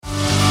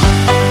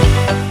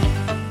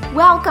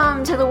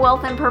Welcome to the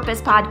Wealth and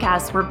Purpose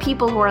podcast, where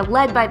people who are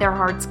led by their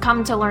hearts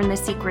come to learn the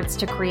secrets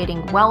to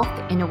creating wealth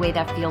in a way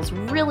that feels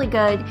really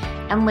good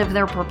and live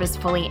their purpose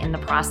fully in the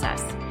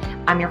process.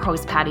 I'm your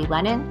host, Patty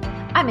Lennon.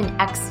 I'm an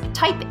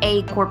ex-type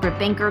A corporate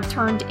banker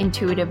turned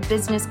intuitive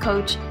business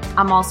coach.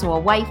 I'm also a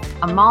wife,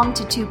 a mom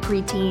to 2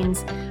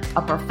 preteens,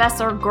 a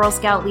professor, Girl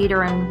Scout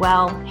leader, and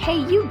well, hey,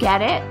 you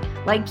get it.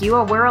 Like you,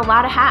 I wear a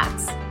lot of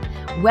hats.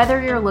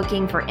 Whether you're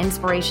looking for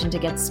inspiration to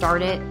get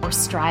started or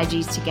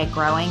strategies to get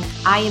growing,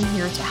 I am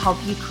here to help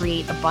you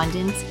create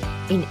abundance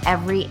in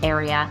every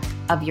area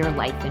of your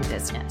life and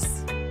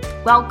business.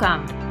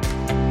 Welcome.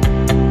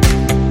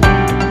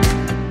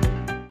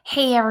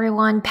 Hey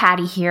everyone,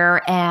 Patty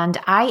here, and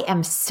I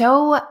am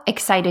so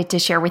excited to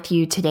share with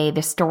you today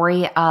the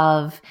story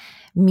of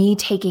me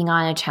taking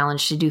on a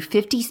challenge to do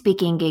 50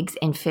 speaking gigs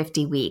in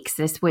 50 weeks.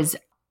 This was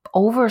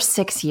over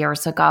 6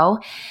 years ago.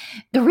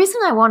 The reason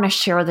I want to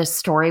share this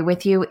story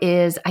with you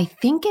is I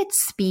think it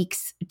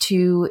speaks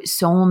to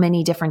so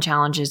many different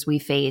challenges we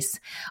face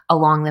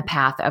along the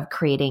path of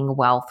creating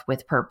wealth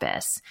with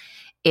purpose.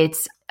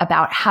 It's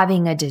about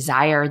having a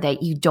desire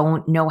that you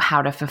don't know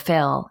how to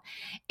fulfill.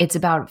 It's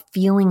about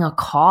feeling a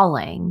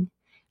calling,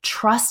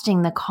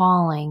 trusting the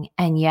calling,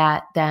 and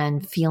yet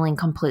then feeling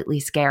completely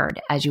scared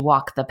as you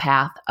walk the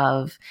path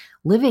of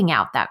living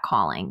out that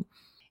calling.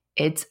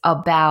 It's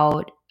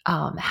about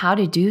how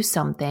to do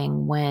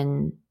something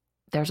when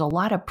there's a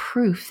lot of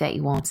proof that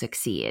you won't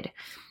succeed,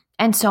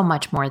 and so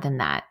much more than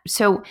that.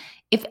 So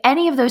if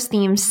any of those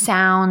themes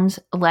sound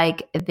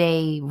like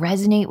they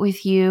resonate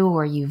with you,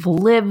 or you've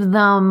lived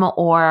them,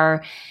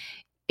 or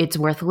it's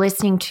worth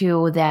listening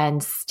to,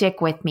 then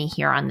stick with me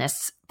here on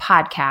this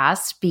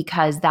podcast,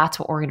 because that's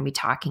what we're going to be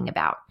talking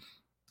about.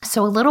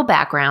 So a little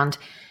background.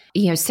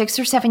 6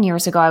 or 7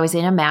 years ago, I was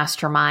in a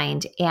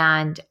mastermind,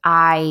 and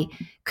I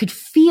could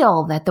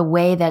feel that the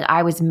way that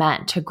I was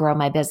meant to grow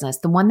my business,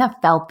 the one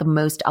that felt the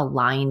most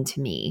aligned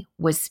to me,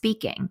 was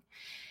speaking.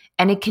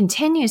 And it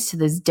continues to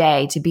this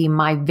day to be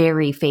my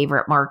very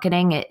favorite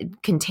marketing.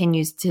 It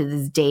continues to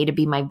this day to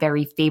be my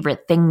very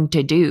favorite thing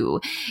to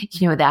do.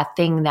 That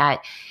thing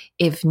that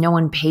if no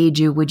one paid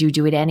you, would you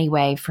do it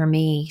anyway? For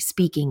me,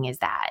 speaking is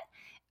that.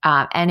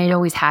 And it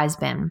always has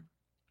been.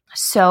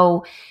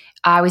 So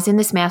I was in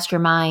this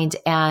mastermind,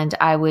 and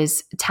I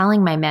was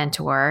telling my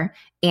mentor,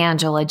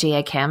 Angela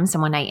Jia Kim,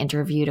 someone I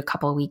interviewed a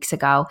couple of weeks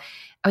ago,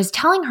 I was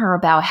telling her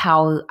about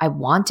how I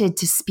wanted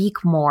to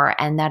speak more,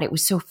 and that it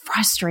was so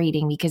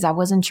frustrating because I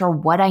wasn't sure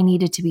what I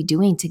needed to be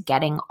doing to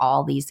getting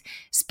all these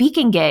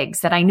speaking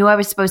gigs that I knew I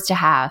was supposed to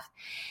have.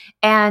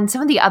 And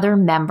some of the other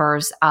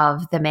members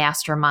of the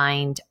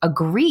mastermind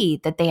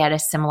agreed that they had a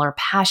similar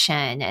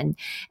passion,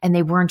 and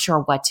they weren't sure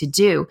what to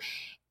do.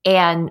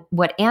 And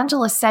what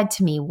Angela said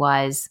to me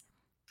was,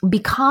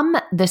 become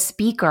the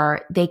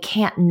speaker they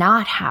can't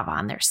not have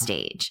on their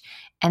stage.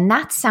 And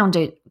that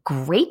sounded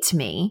great to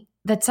me.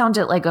 That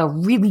sounded like a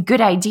really good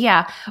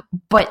idea,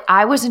 but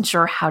I wasn't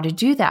sure how to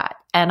do that.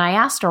 And I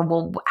asked her,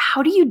 well,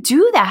 how do you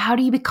do that? How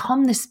do you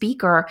become the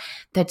speaker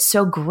that's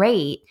so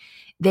great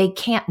they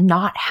can't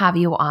not have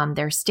you on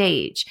their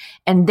stage?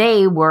 And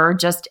they were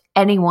just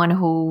anyone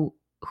who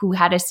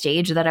had a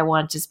stage that I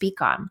wanted to speak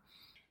on.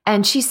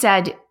 And she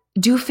said,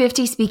 do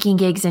 50 speaking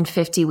gigs in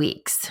 50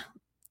 weeks.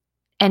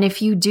 And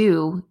if you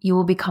do, you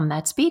will become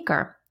that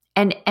speaker.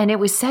 And it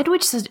was said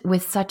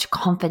with such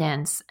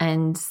confidence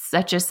and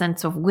such a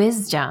sense of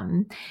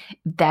wisdom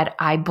that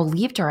I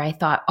believed her. I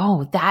thought,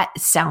 oh, that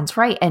sounds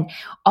right. And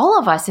all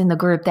of us in the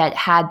group that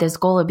had this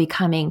goal of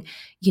becoming,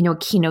 a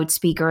keynote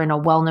speaker and a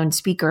well-known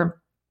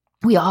speaker,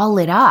 we all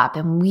lit up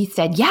and we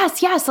said,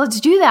 yes,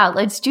 let's do that.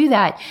 Let's do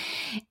that.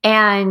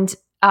 And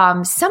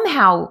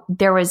somehow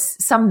there was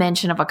some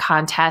mention of a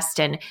contest,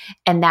 and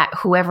that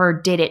whoever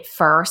did it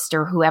first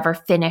or whoever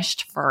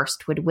finished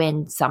first would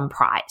win some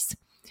prize.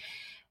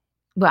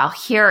 Well,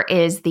 here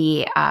is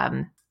the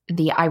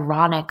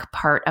ironic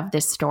part of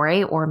this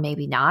story, or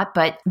maybe not,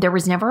 but there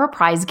was never a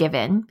prize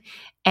given,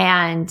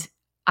 and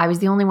I was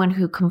the only one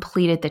who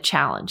completed the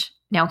challenge.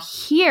 Now,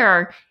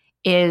 here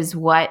is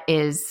what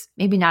is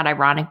maybe not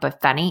ironic,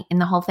 but funny in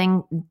the whole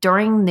thing.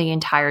 During the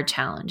entire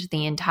challenge,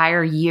 the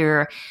entire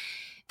year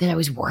that I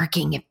was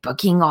working at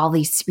booking all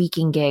these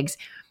speaking gigs,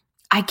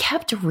 I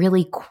kept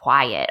really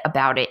quiet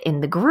about it in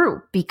the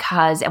group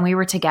and we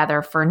were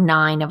together for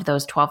 9 of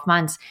those 12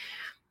 months.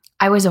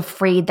 I was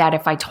afraid that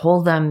if I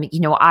told them,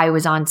 I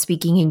was on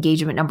speaking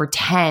engagement number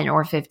 10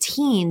 or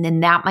 15, then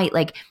that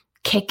might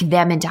kick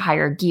them into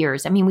higher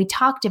gears. I mean, we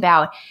talked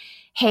about,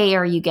 hey,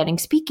 are you getting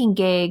speaking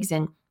gigs,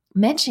 and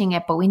mentioning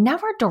it, but we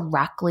never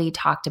directly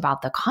talked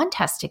about the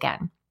contest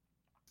again.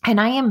 And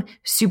I am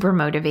super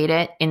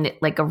motivated in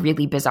a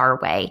really bizarre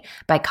way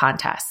by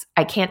contests.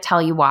 I can't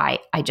tell you why,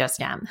 I just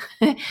am.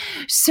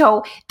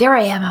 So there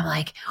I am,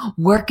 I'm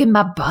working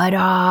my butt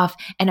off,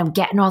 and I'm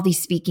getting all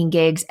these speaking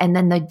gigs. And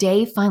then the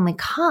day finally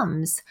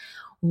comes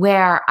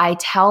where I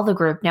tell the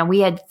group, now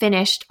we had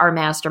finished our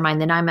mastermind,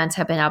 the 9 months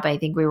had been up. I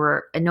think we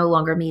were no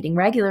longer meeting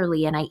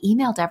regularly. And I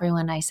emailed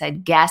everyone. I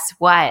said, guess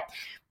what?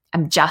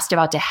 I'm just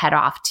about to head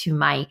off to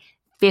my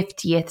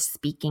 50th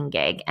speaking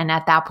gig. And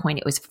at that point,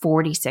 it was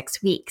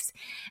 46 weeks.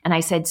 And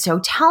I said, so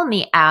tell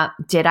me,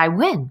 did I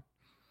win?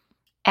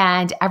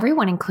 And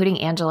everyone, including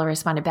Angela,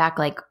 responded back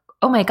like,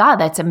 oh my God,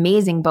 that's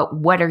amazing. But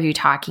what are you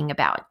talking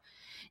about?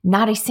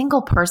 Not a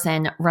single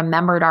person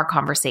remembered our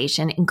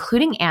conversation,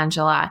 including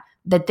Angela,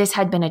 that this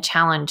had been a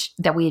challenge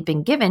that we had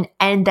been given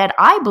and that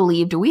I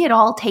believed we had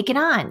all taken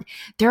on.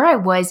 There I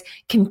was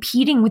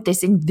competing with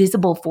this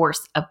invisible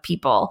force of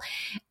people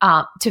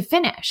to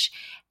finish.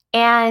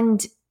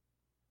 And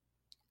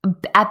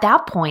at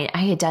that point, I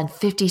had done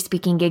 50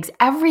 speaking gigs.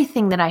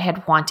 Everything that I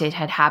had wanted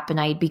had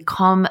happened. I had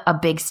become a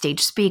big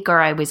stage speaker.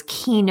 I was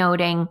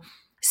keynoting.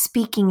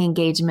 Speaking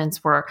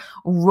engagements were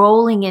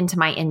rolling into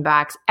my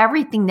inbox.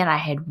 Everything that I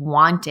had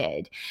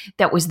wanted,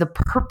 that was the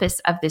purpose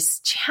of this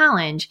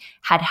challenge,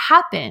 had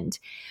happened.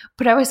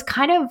 But I was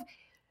kind of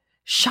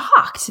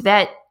shocked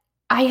that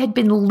I had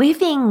been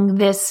living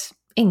this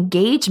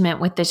engagement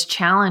with this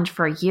challenge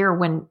for a year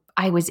when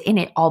I was in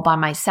it all by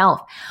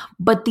myself.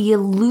 But the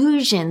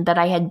illusion that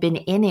I had been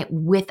in it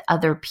with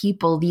other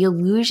people, the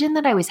illusion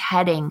that I was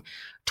heading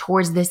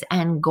towards this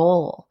end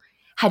goal,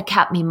 had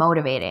kept me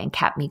motivated and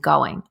kept me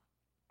going.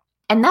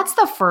 And that's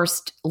the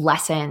first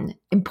lesson,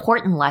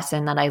 important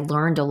lesson that I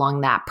learned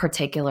along that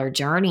particular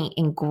journey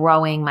in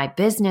growing my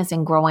business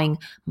and growing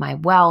my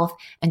wealth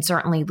and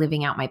certainly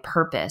living out my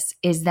purpose,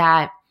 is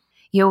that,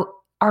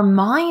 our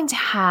mind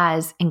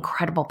has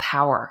incredible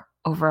power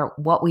over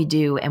what we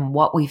do and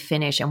what we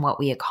finish and what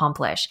we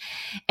accomplish.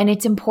 And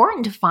it's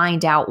important to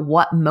find out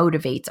what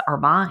motivates our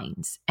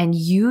minds and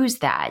use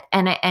that.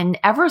 And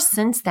ever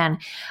since then,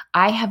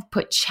 I have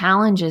put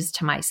challenges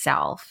to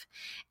myself.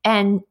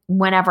 And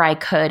whenever I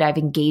could, I've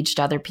engaged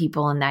other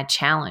people in that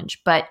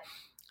challenge. But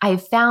I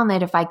found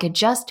that if I could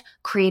just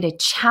create a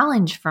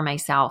challenge for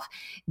myself,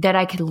 that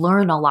I could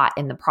learn a lot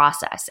in the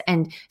process.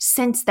 And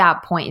since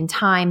that point in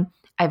time,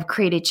 I've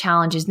created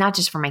challenges, not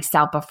just for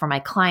myself, but for my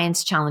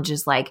clients,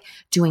 challenges like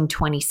doing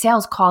 20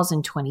 sales calls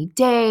in 20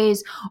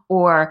 days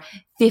or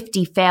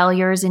 50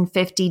 failures in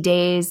 50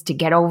 days to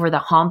get over the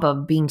hump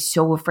of being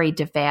so afraid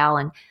to fail,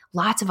 and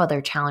lots of other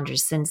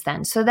challenges since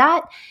then. So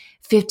that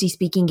 50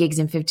 speaking gigs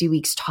in 50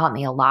 weeks taught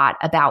me a lot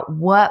about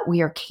what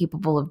we are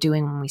capable of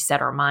doing when we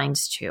set our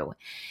minds to.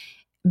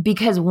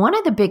 Because one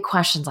of the big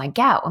questions I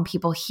get when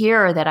people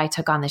hear that I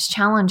took on this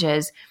challenge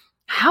is,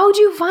 how do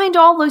you find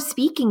all those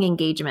speaking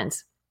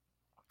engagements?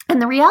 And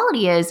the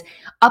reality is,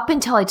 up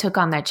until I took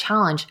on that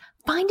challenge,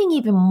 finding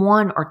even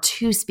 1 or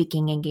 2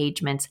 speaking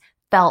engagements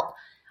felt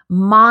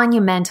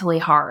monumentally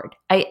hard.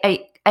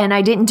 And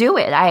I didn't do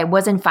it. I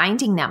wasn't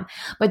finding them.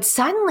 But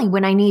suddenly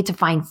when I need to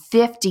find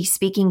 50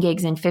 speaking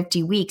gigs in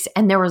 50 weeks,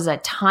 and there was a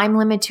time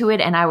limit to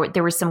it, and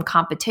there was some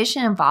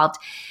competition involved,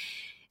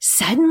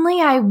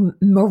 suddenly I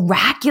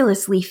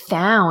miraculously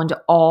found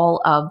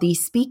all of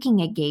these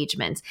speaking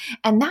engagements.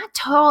 And that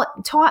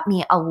taught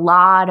me a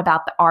lot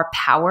about our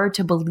power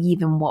to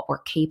believe in what we're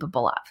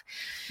capable of.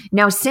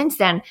 Now, since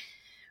then,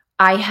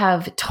 I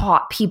have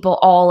taught people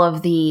all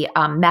of the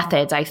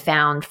methods I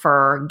found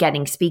for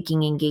getting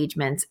speaking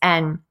engagements,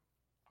 and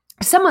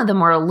some of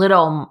them are a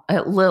little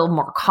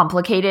more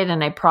complicated,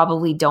 and I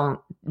probably don't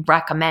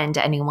recommend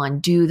anyone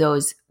do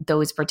those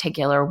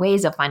particular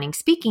ways of finding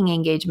speaking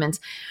engagements.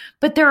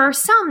 But there are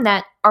some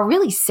that are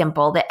really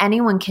simple that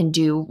anyone can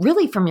do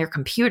really from your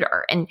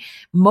computer. And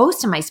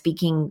most of my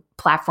speaking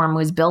platform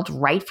was built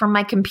right from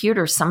my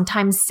computer,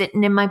 sometimes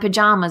sitting in my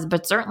pajamas,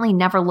 but certainly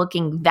never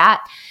looking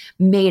that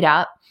made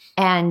up.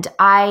 And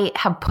I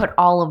have put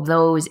all of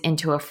those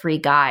into a free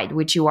guide,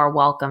 which you are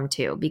welcome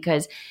to,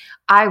 because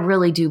I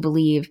really do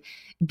believe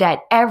that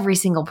every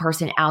single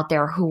person out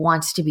there who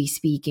wants to be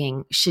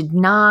speaking should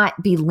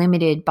not be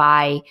limited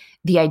by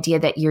the idea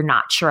that you're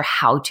not sure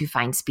how to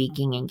find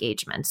speaking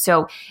engagements.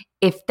 So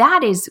if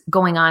that is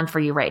going on for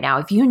you right now,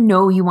 if you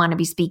know you want to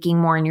be speaking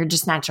more and you're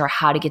just not sure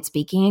how to get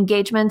speaking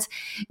engagements,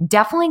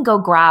 definitely go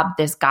grab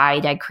this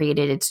guide I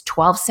created. It's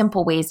 12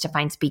 simple ways to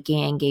find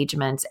speaking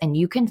engagements, and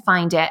you can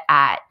find it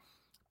at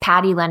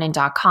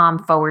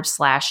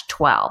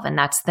pattylennon.com/12. And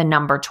that's the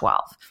number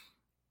 12.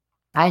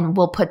 And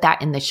we'll put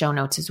that in the show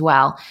notes as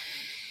well.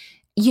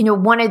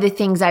 One of the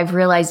things I've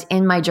realized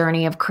in my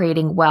journey of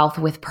creating wealth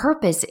with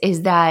purpose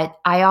is that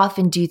I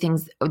often do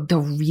things the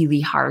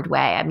really hard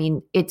way. I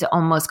mean, it's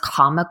almost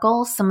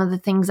comical, some of the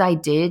things I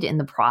did in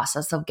the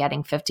process of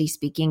getting 50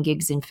 speaking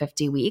gigs in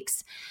 50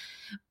 weeks.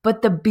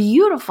 But the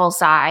beautiful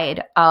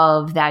side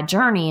of that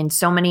journey and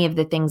so many of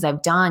the things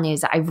I've done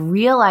is I've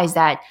realized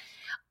that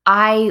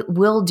I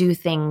will do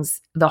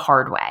things the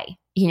hard way,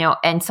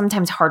 and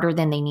sometimes harder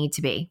than they need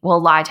to be. Well, a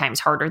lot of times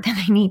harder than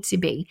they need to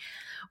be.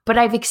 But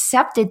I've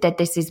accepted that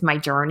this is my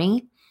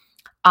journey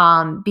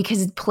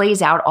because it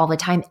plays out all the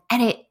time.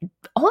 And it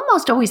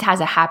almost always has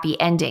a happy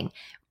ending,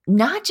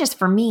 not just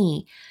for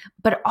me,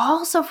 but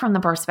also from the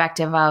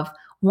perspective of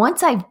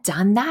once I've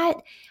done that,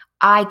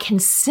 I can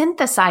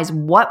synthesize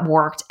what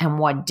worked and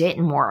what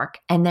didn't work,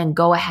 and then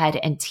go ahead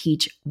and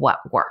teach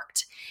what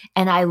worked.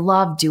 And I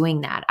love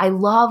doing that. I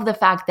love the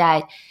fact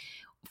that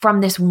from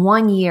this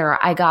one year,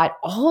 I got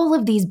all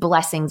of these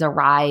blessings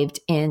arrived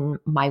in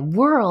my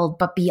world.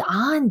 But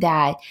beyond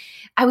that,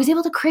 I was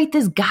able to create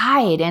this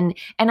guide and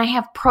I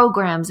have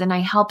programs and I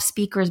help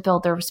speakers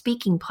build their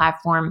speaking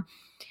platform.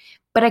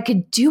 But I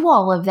could do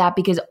all of that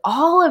because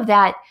all of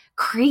that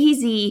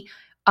crazy,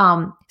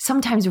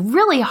 sometimes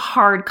really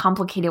hard,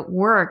 complicated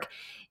work,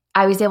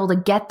 I was able to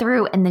get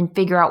through and then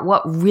figure out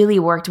what really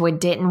worked, what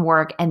didn't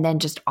work, and then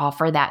just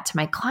offer that to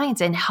my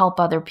clients and help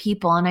other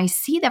people. And I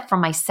see that for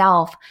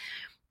myself.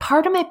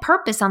 Part of my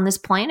purpose on this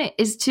planet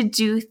is to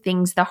do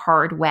things the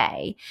hard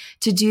way,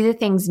 to do the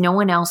things no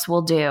one else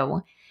will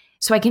do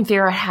so I can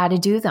figure out how to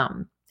do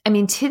them. I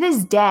mean, to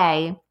this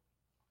day,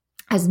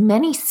 as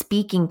many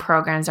speaking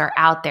programs are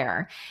out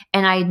there,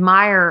 and I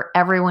admire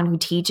everyone who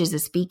teaches a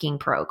speaking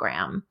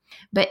program,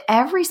 but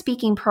every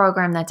speaking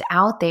program that's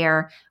out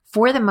there,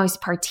 for the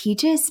most part,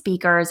 teaches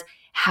speakers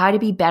how to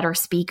be better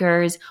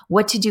speakers,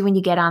 what to do when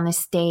you get on the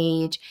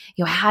stage,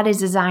 how to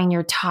design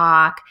your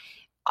talk,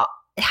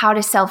 how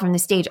to sell from the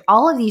stage,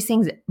 all of these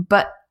things.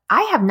 But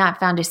I have not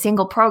found a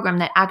single program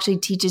that actually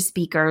teaches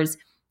speakers,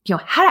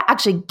 how to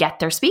actually get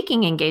their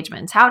speaking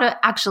engagements, how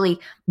to actually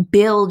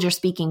build your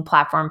speaking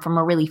platform from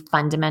a really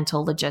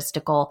fundamental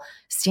logistical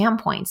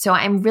standpoint. So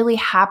I'm really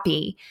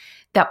happy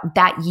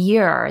that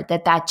year,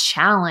 that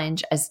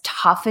challenge, as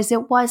tough as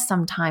it was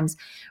sometimes,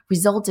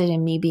 resulted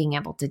in me being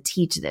able to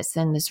teach this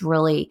in this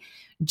really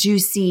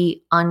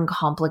juicy,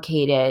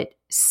 uncomplicated,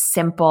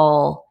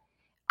 simple,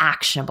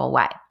 actionable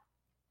way.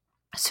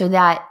 So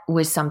that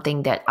was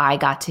something that I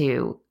got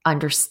to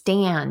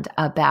understand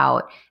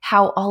about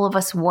how all of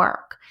us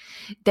work.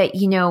 That,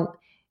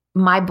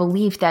 my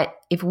belief that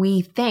if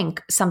we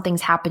think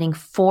something's happening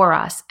for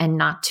us and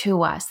not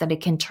to us, that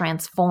it can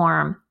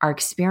transform our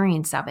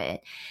experience of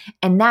it.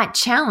 And that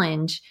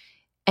challenge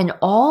and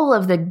all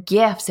of the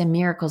gifts and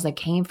miracles that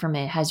came from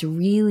it has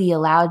really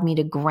allowed me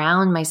to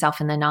ground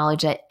myself in the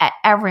knowledge that at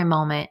every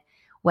moment,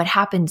 what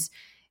happens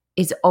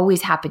is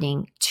always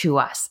happening to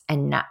us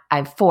and not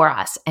for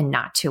us and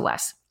not to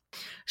us.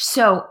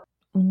 So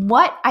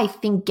what I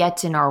think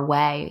gets in our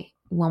way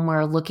when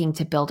we're looking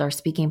to build our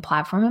speaking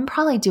platform and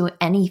probably do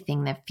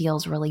anything that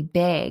feels really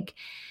big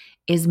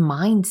is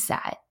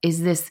mindset.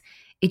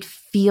 It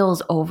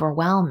feels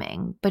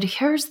overwhelming. But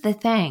here's the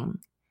thing.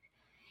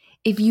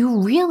 If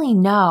you really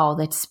know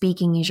that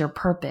speaking is your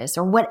purpose,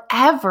 or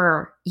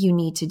whatever you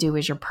need to do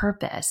is your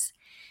purpose,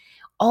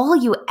 all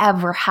you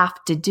ever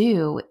have to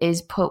do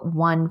is put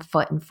one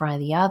foot in front of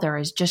the other,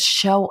 is just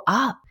show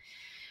up.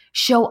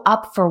 Show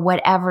up for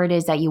whatever it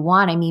is that you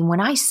want. I mean, when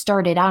I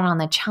started out on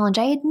the challenge,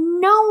 I had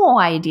no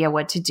idea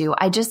what to do.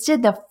 I just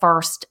did the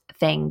first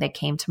thing that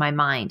came to my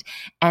mind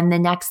and the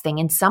next thing.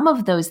 And some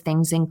of those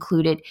things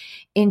included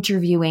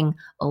interviewing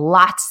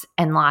lots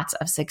and lots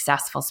of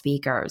successful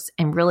speakers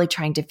and really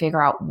trying to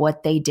figure out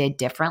what they did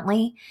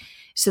differently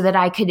so that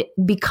I could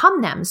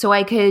become them, so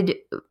I could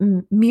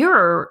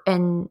mirror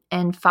and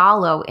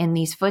follow in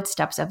these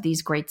footsteps of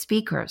these great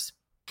speakers.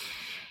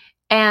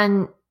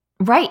 And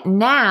right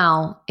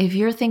now, if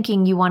you're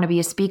thinking you want to be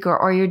a speaker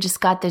or you just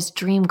got this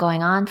dream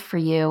going on for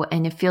you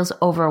and it feels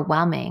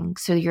overwhelming,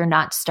 so you're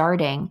not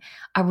starting,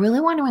 I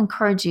really want to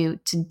encourage you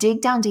to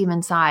dig down deep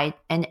inside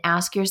and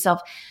ask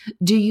yourself,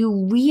 do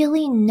you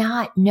really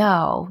not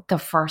know the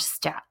first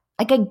step?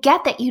 Like, I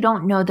get that you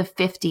don't know the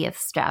 50th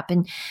step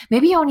and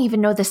maybe you don't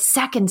even know the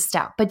second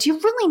step, but do you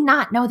really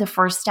not know the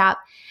first step?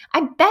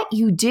 I bet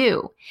you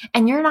do.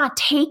 And you're not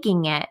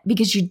taking it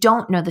because you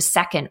don't know the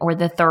second or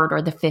the third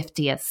or the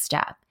 50th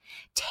step.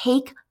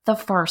 Take the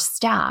first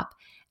step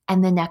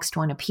and the next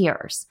one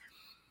appears.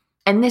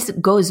 And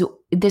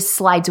this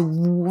slides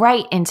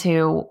right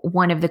into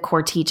one of the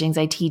core teachings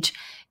I teach,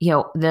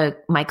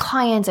 my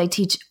clients, I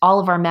teach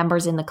all of our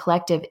members in the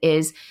collective,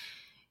 is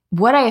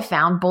what I have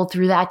found both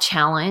through that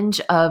challenge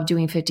of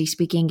doing 50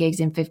 speaking gigs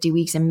in 50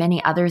 weeks and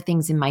many other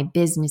things in my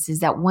business is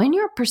that when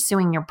you're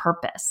pursuing your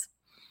purpose,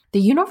 the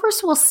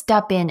universe will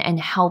step in and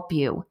help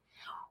you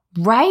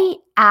right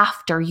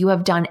after you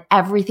have done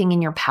everything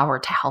in your power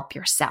to help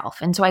yourself.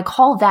 And so I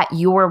call that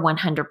your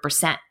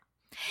 100%.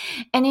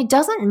 And it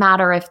doesn't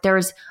matter if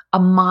there's a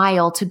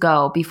mile to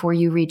go before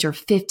you reach, or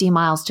 50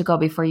 miles to go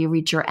before you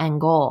reach your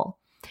end goal.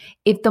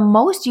 If the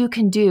most you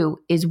can do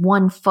is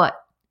 1 foot,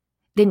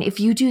 then if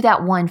you do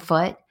that 1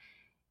 foot,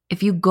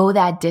 if you go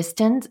that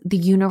distance, the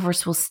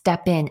universe will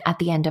step in at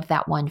the end of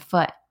that 1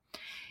 foot.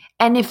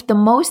 And if the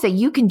most that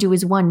you can do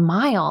is 1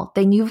 mile,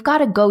 then you've got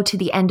to go to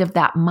the end of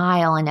that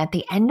mile. And at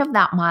the end of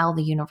that mile,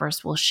 the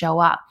universe will show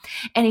up.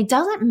 And it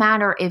doesn't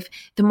matter if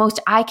the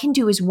most I can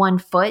do is 1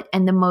 foot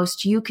and the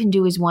most you can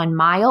do is 1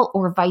 mile,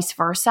 or vice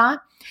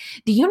versa.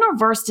 The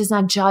universe does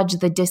not judge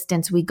the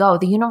distance we go.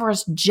 The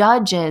universe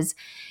judges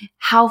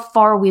how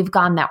far we've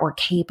gone that we're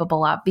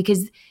capable of,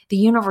 because the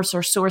universe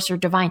or source or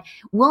divine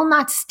will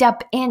not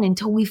step in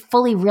until we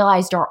fully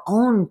realized our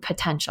own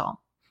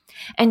potential.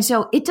 And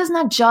so it does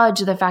not judge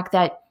the fact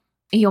that,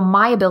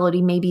 my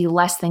ability may be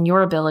less than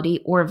your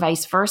ability or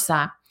vice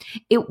versa.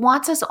 It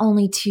wants us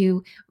only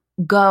to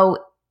go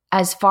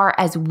as far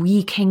as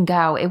we can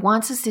go. It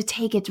wants us to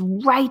take it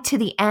right to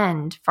the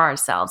end for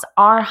ourselves,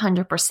 our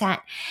 100%.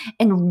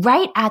 And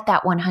right at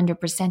that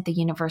 100%, the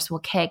universe will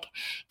kick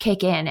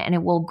in and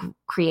it will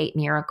create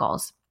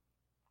miracles.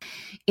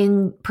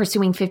 In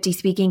pursuing 50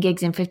 speaking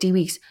gigs in 50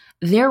 weeks,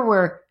 there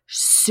were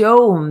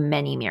so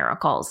many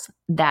miracles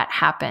that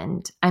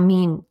happened. I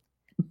mean,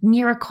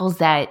 miracles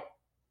that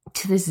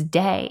to this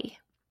day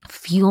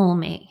fuel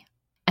me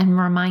and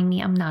remind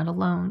me I'm not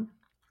alone.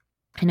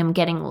 And I'm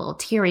getting a little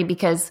teary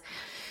because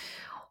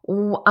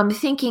I'm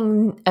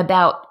thinking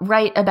about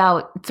right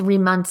about 3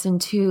 months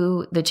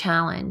into the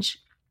challenge,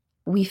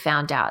 we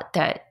found out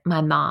that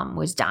my mom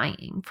was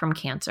dying from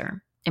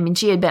cancer. I mean,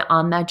 she had been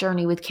on that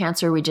journey with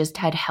cancer. We just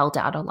had held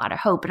out a lot of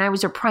hope. And I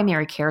was her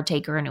primary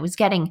caretaker, and it was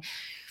getting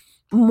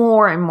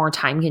more and more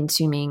time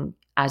consuming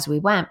as we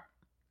went.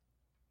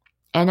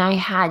 And I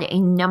had a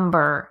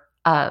number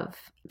of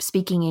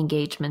speaking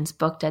engagements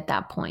booked at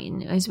that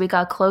point. As we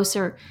got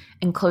closer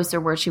and closer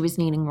where she was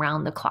needing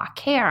round-the-clock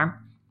care,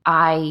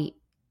 I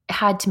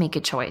had to make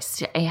a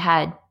choice. I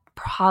had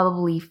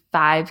probably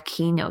 5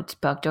 keynotes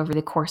booked over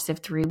the course of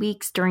 3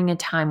 weeks during a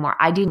time where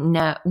I didn't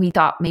know. We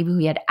thought maybe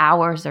we had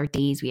hours or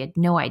days. We had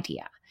no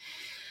idea.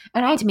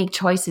 And I had to make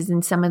choices,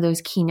 and some of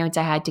those keynotes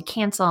I had to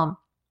cancel.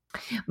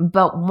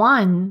 But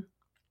one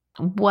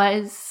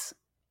was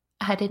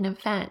at an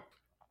event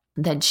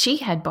that she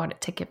had bought a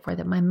ticket for,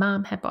 that my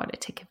mom had bought a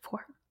ticket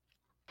for.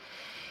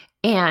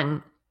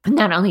 And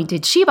not only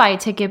did she buy a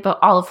ticket, but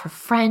all of her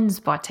friends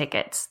bought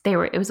tickets.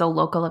 It was a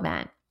local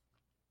event.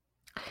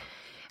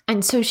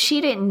 And so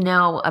she didn't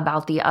know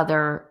about the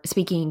other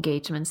speaking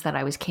engagements that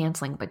I was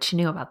canceling, but she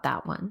knew about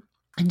that one.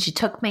 And she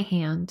took my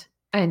hand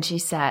and she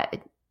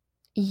said,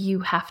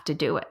 "You have to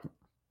do it."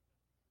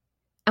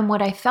 And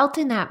what I felt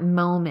in that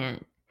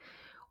moment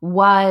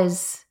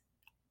was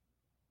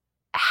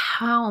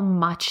how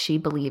much she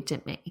believed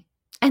in me.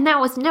 And that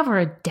was never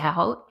a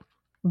doubt,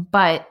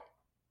 but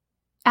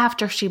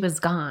after she was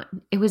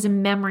gone, it was a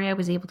memory I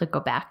was able to go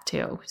back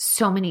to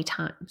so many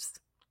times.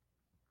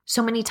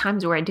 So many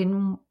times where I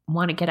didn't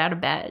want to get out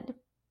of bed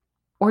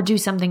or do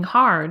something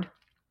hard.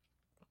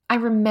 I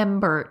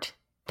remembered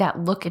that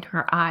look in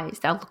her eyes,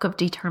 that look of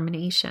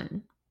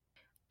determination,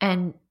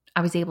 and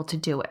I was able to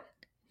do it.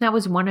 That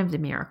was one of the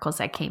miracles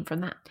that came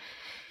from that.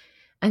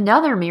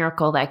 Another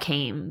miracle that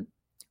came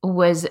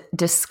was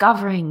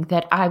discovering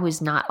that I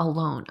was not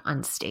alone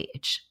on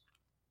stage.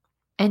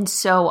 And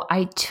so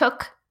I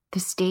took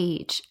the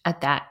stage at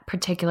that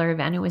particular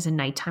event. It was a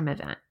nighttime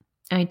event.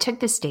 And I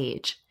took the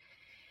stage.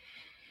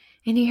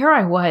 And here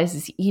I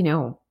was,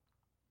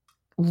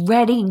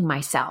 readying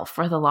myself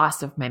for the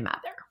loss of my mother.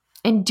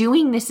 And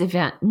doing this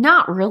event,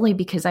 not really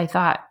because I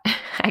thought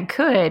I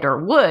could or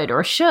would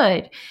or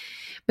should,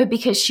 but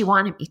because she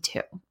wanted me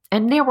to.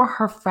 And there were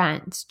her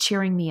friends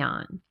cheering me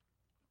on.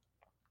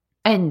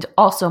 And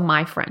also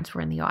my friends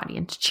were in the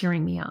audience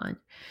cheering me on,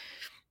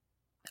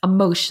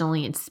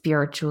 emotionally and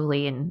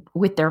spiritually and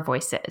with their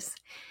voices.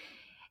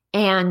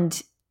 And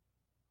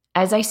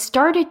as I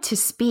started to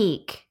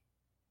speak,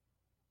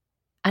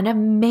 an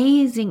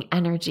amazing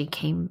energy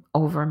came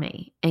over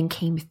me and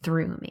came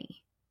through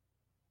me.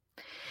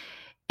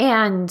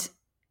 And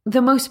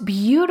the most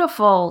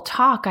beautiful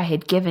talk I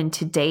had given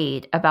to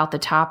date about the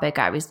topic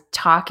I was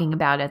talking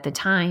about at the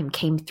time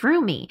came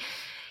through me.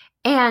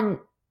 And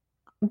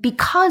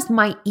because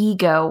my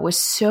ego was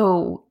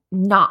so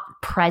not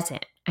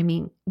present, I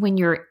mean, when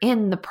you're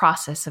in the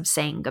process of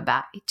saying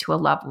goodbye to a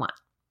loved one,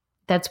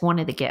 that's one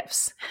of the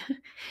gifts.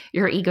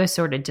 Your ego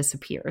sort of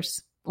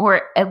disappears,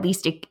 or at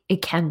least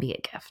it can be a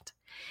gift.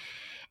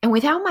 And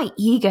without my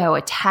ego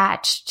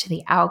attached to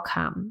the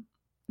outcome,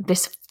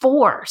 this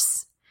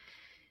force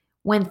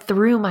went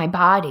through my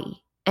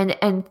body.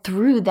 And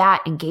through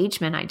that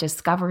engagement, I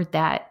discovered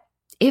that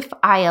if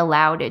I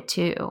allowed it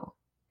to,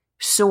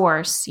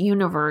 source,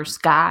 universe,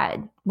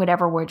 God,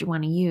 whatever word you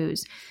want to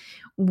use,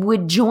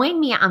 would join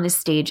me on the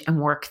stage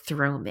and work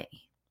through me.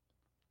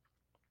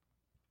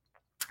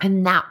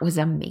 And that was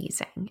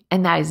amazing.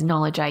 And that is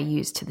knowledge I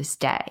use to this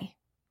day.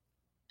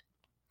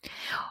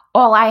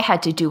 All I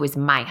had to do was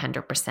my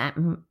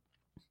 100%.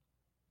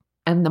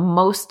 And the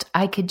most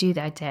I could do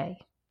that day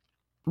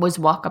was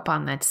walk up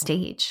on that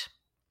stage.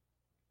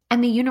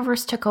 And the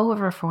universe took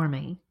over for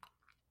me.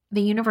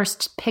 The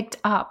universe picked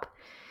up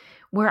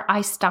where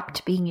I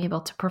stopped being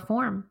able to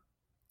perform.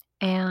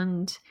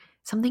 And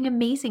something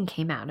amazing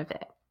came out of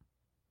it.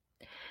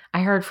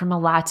 I heard from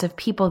lots of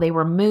people. They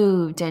were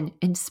moved and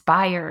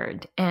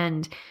inspired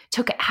and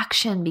took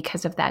action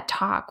because of that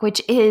talk,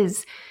 which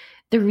is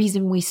the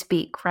reason we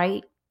speak,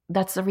 right?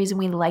 That's the reason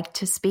we like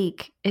to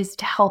speak, is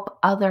to help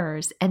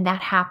others. And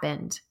that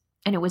happened.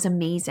 And it was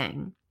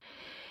amazing.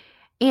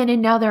 And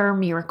another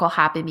miracle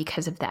happened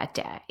because of that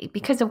day,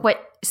 because of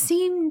what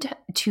seemed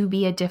to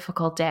be a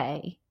difficult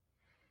day,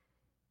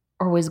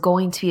 or was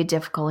going to be a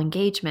difficult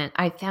engagement.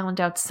 I found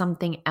out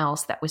something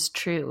else that was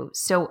true.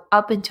 So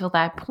up until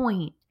that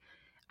point,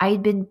 I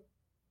had been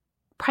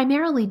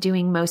primarily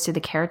doing most of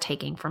the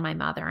caretaking for my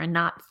mother and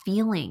not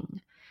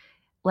feeling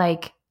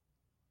like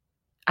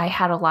I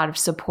had a lot of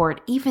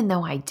support, even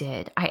though I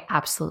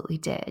absolutely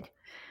did.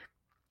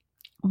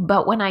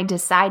 But when I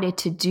decided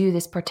to do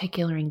this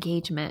particular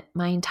engagement,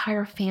 my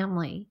entire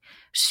family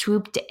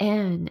swooped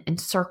in and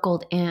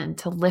circled in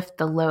to lift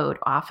the load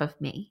off of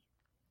me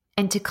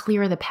and to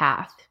clear the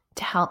path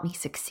to help me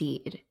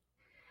succeed.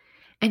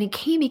 And it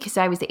came because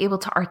I was able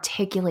to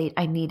articulate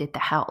I needed the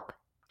help.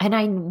 And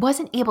I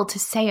wasn't able to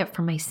say it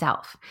for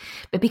myself.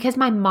 But because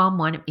my mom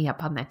wanted me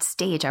up on that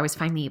stage, I was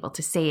finally able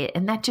to say it.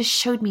 And that just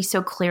showed me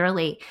so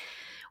clearly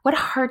what a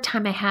hard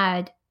time I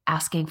had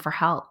asking for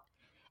help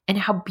and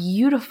how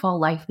beautiful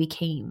life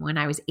became when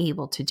I was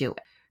able to do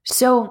it.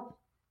 So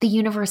the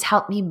universe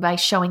helped me by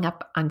showing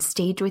up on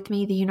stage with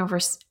me. The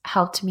universe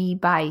helped me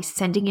by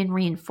sending in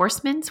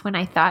reinforcements when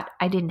I thought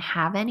I didn't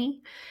have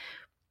any.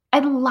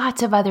 And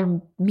lots of other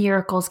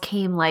miracles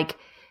came, like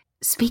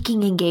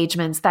speaking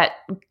engagements that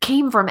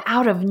came from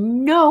out of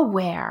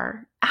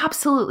nowhere,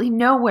 absolutely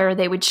nowhere.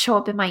 They would show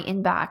up in my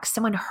inbox.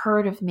 Someone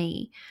heard of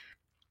me.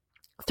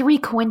 3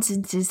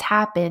 coincidences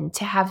happened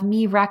to have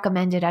me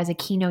recommended as a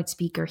keynote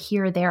speaker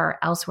here, there, or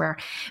elsewhere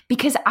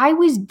because I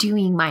was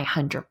doing my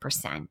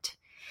 100%.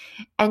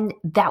 And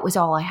that was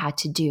all I had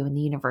to do, and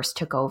the universe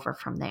took over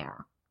from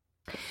there.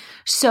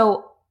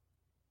 So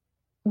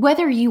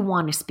whether you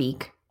want to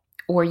speak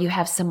or you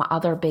have some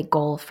other big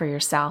goal for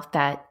yourself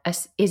that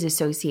is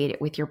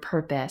associated with your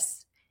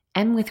purpose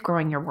and with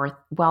growing your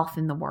wealth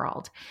in the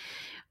world,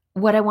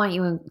 what I want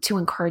you to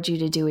encourage you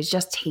to do is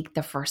just take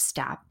the first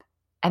step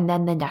and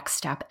then the next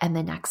step and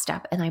the next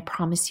step. And I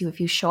promise you, if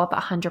you show up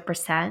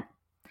 100%,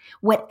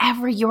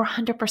 whatever your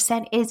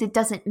 100% is, it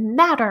doesn't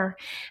matter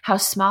how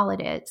small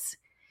it is.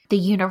 The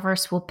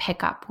universe will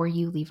pick up where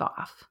you leave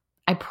off.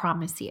 I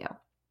promise you.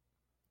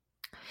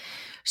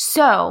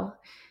 So,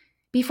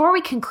 before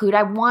we conclude,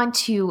 I want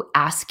to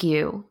ask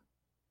you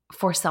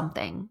for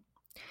something.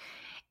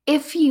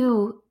 If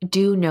you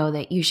do know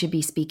that you should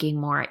be speaking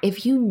more,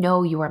 if you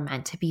know you are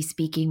meant to be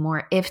speaking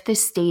more, if the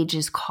stage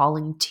is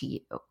calling to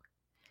you,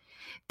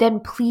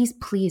 then please,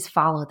 please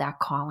follow that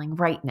calling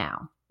right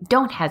now.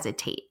 Don't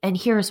hesitate. And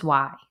here's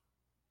why.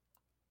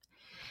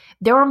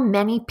 There are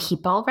many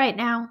people right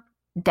now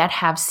that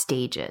have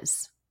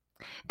stages,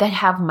 that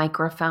have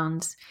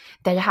microphones,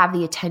 that have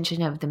the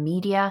attention of the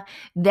media,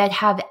 that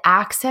have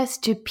access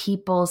to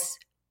people's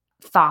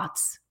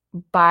thoughts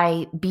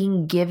by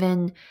being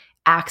given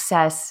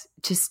access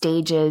to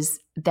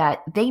stages that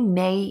they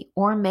may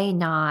or may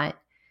not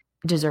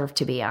deserve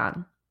to be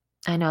on.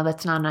 I know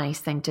that's not a nice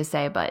thing to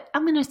say, but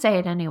I'm going to say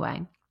it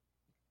anyway.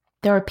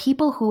 There are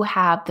people who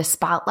have the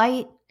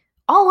spotlight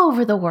all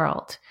over the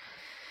world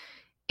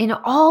in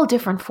all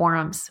different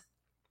forums,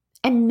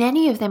 and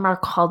many of them are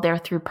called there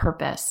through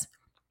purpose.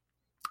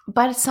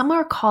 But some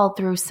are called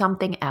through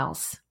something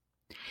else.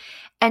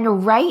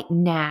 And right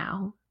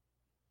now,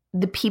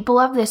 the people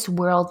of this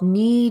world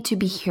need to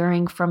be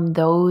hearing from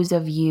those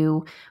of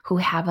you who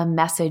have a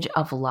message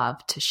of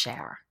love to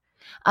share,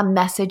 a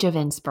message of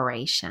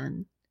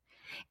inspiration.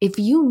 If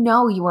you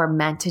know you are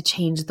meant to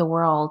change the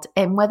world,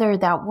 and whether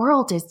that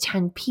world is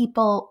 10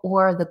 people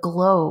or the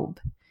globe,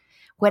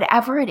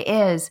 whatever it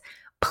is,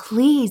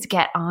 please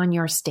get on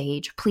your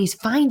stage. Please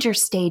find your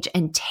stage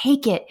and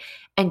take it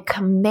and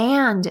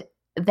command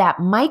that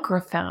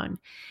microphone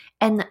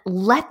and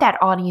let that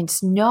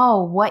audience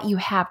know what you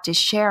have to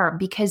share,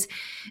 because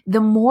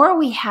the more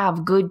we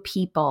have good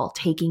people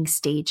taking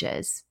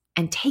stages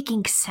and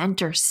taking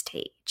center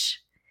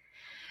stage,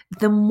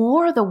 the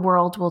more the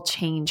world will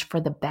change for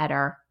the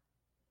better,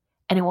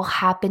 and it will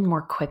happen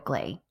more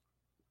quickly.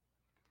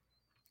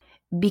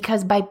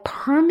 Because by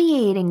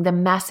permeating the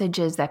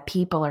messages that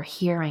people are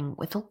hearing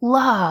with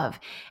love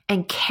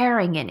and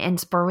caring and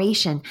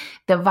inspiration,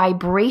 the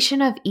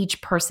vibration of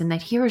each person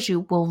that hears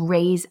you will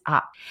raise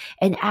up.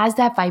 And as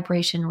that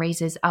vibration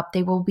raises up,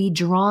 they will be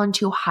drawn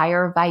to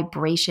higher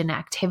vibration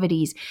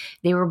activities.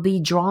 They will be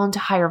drawn to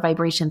higher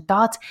vibration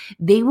thoughts.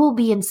 They will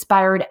be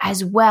inspired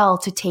as well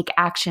to take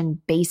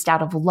action based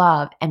out of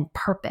love and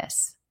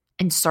purpose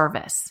and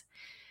service.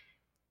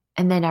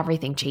 And then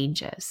everything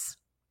changes.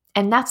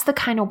 And that's the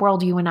kind of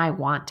world you and I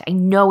want. I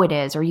know it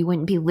is, or you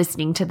wouldn't be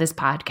listening to this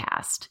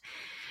podcast.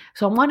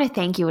 So I want to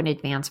thank you in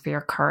advance for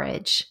your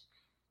courage.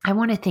 I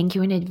want to thank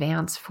you in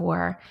advance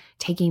for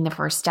taking the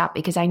first step,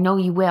 because I know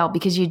you will,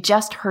 because you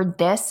just heard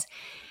this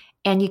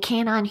and you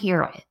can't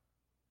unhear it.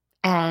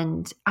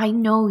 And I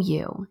know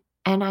you,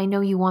 and I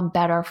know you want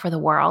better for the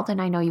world, and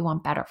I know you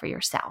want better for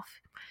yourself.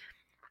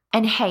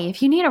 And hey,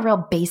 if you need a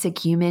real basic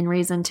human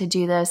reason to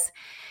do this,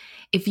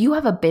 if you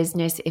have a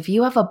business, if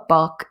you have a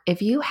book,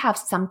 if you have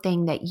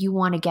something that you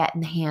want to get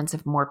in the hands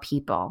of more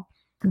people,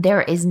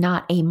 there is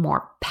not a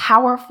more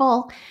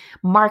powerful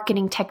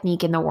marketing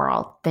technique in the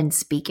world than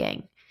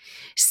speaking.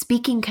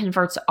 Speaking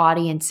converts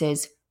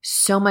audiences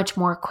so much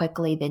more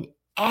quickly than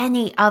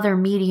any other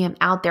medium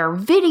out there,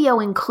 video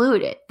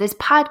included, this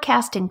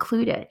podcast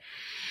included.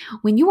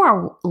 When you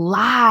are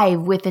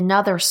live with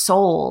another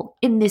soul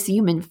in this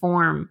human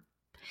form,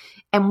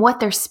 and what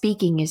they're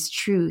speaking is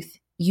truth,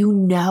 you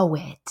know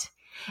it.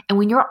 And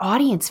when your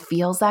audience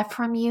feels that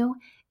from you,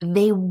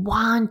 They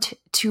want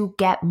to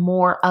get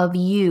more of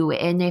you.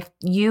 And if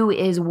you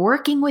is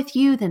working with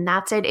you, then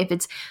that's it. If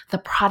it's the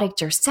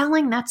product you're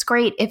selling, that's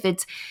great. If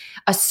it's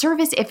a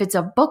service, if it's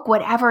a book,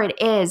 whatever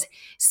it is,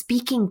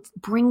 speaking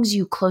brings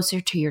you closer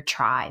to your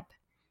tribe.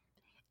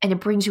 And it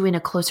brings you in a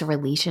closer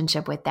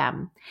relationship with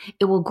them.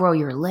 It will grow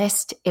your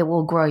list. It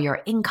will grow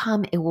your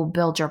income. It will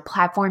build your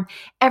platform.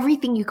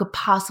 Everything you could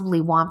possibly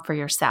want for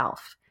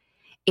yourself.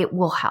 It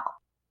will help.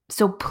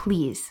 So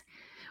please,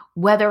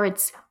 whether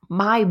it's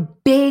my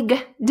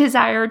big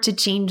desire to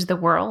change the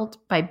world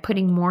by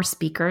putting more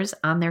speakers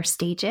on their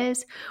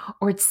stages,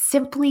 or it's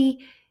simply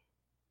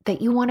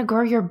that you want to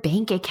grow your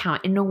bank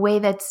account in a way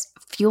that's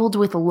fueled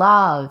with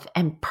love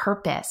and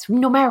purpose,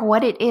 no matter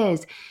what it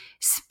is,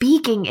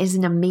 speaking is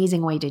an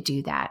amazing way to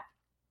do that.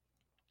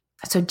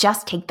 So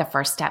just take the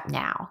first step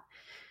now.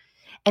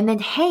 And then,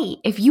 hey,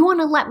 if you want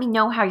to let me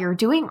know how you're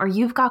doing or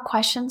you've got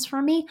questions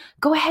for me,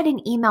 go ahead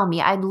and email me.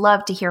 I'd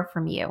love to hear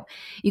from you.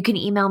 You can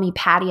email me,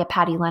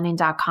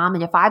 Patty@pattylennon.com.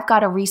 And if I've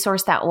got a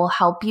resource that will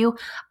help you,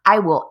 I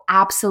will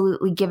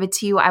absolutely give it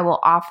to you. I will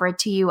offer it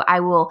to you. I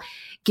will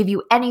give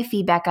you any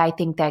feedback I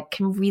think that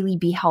can really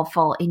be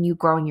helpful in you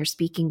growing your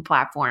speaking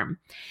platform.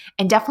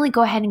 And definitely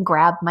go ahead and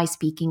grab my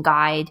speaking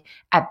guide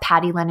at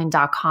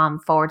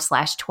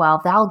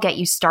pattylennon.com/12. That'll get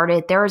you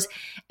started. There's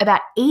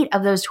about 8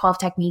 of those 12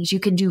 techniques you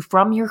can do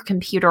from your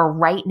computer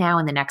right now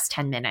in the next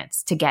 10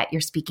 minutes to get your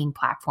speaking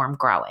platform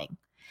growing.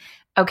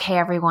 Okay,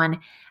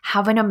 everyone,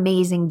 have an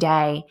amazing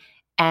day.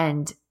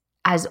 And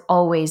as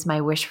always,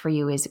 my wish for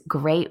you is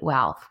great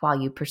wealth while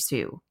you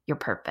pursue your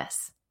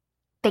purpose.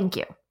 Thank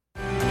you.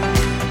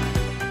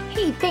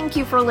 Hey, thank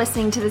you for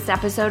listening to this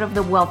episode of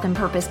the Wealth and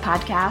Purpose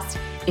Podcast.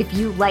 If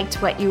you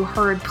liked what you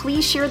heard,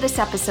 please share this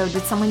episode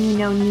with someone you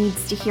know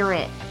needs to hear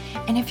it.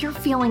 And if you're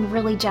feeling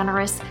really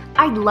generous,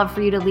 I'd love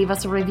for you to leave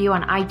us a review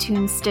on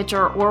iTunes,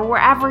 Stitcher, or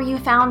wherever you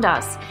found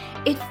us.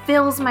 It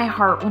fills my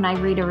heart when I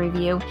read a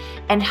review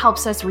and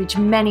helps us reach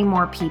many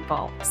more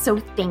people. So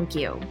thank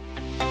you.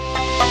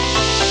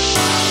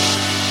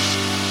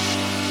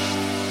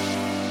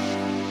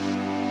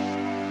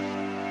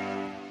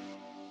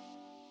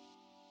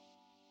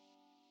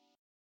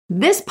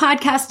 This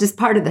podcast is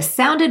part of the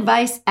Sound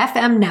Advice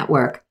FM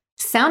network.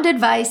 Sound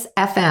Advice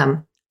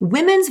FM,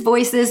 women's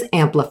voices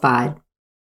amplified.